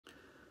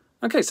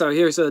Okay, so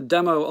here's a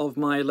demo of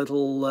my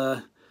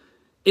little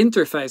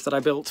interface that I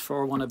built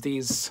for one of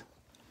these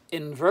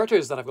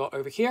inverters that I've got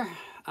over here.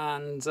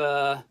 And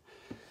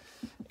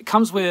it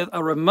comes with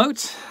a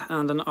remote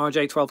and an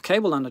RJ12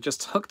 cable, and I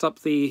just hooked up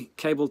the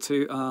cable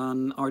to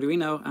an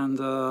Arduino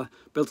and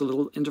built a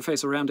little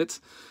interface around it.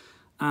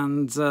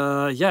 And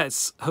yeah,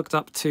 it's hooked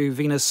up to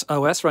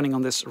VenusOS running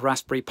on this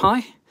Raspberry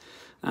Pi.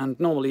 And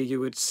normally you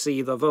would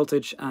see the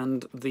voltage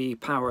and the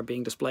power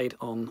being displayed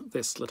on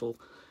this little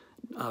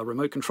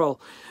remote control.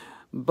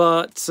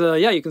 But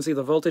yeah, you can see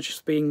the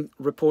voltage being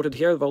reported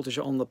here, the voltage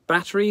on the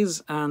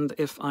batteries. And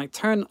if I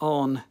turn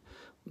on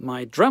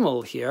my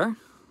Dremel here,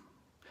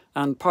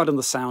 and pardon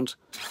the sound,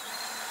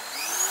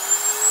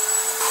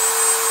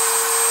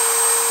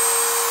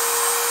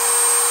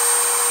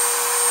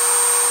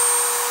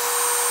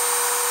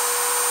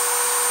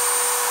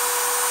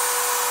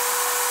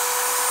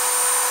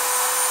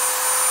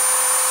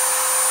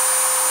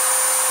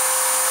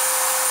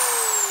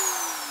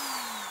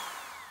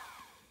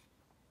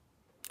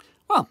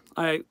 well,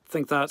 I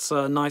think that's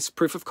a nice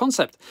proof of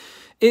concept.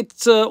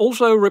 It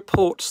also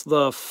reports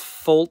the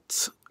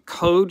fault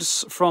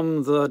codes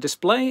from the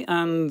display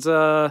and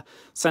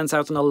sends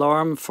out an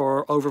alarm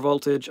for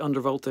overvoltage,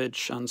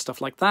 undervoltage, and stuff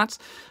like that.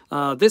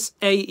 This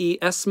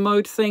AES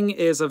mode thing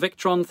is a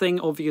Victron thing.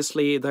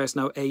 Obviously, there's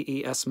no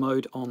AES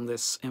mode on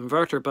this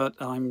inverter, but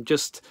I'm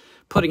just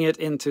putting it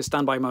into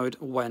standby mode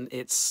when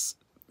it's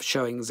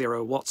showing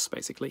 0 watts,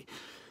 basically.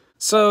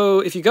 So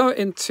if you go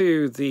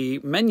into the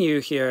menu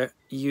here,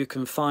 you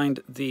can find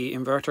the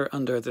inverter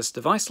under this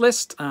device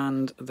list,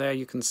 and there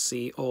you can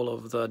see all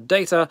of the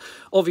data.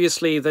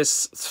 Obviously,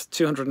 this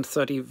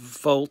 230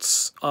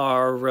 volts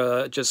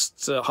are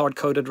just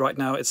hard-coded right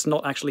now. It's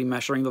not actually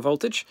measuring the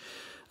voltage,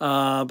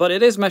 but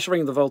it is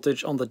measuring the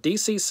voltage on the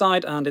DC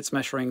side, and it's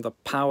measuring the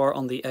power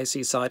on the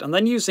AC side, and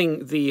then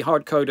using the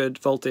hard-coded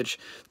voltage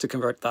to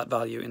convert that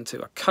value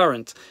into a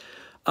current.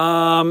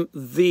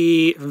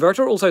 The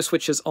inverter also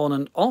switches on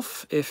and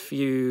off. If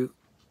you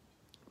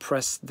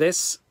press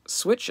this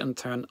switch and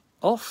turn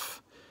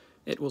off,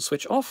 it will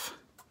switch off,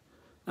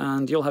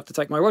 and you'll have to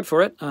take my word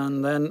for it,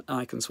 and then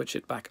I can switch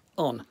it back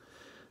on.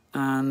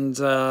 And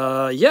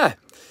yeah,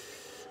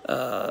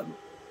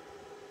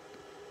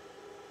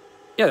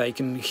 you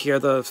can hear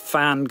the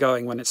fan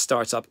going when it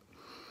starts up.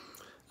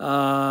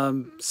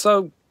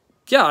 So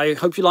yeah, I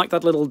hope you liked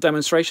that little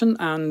demonstration,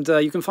 and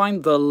you can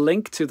find the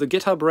link to the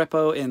GitHub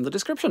repo in the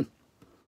description.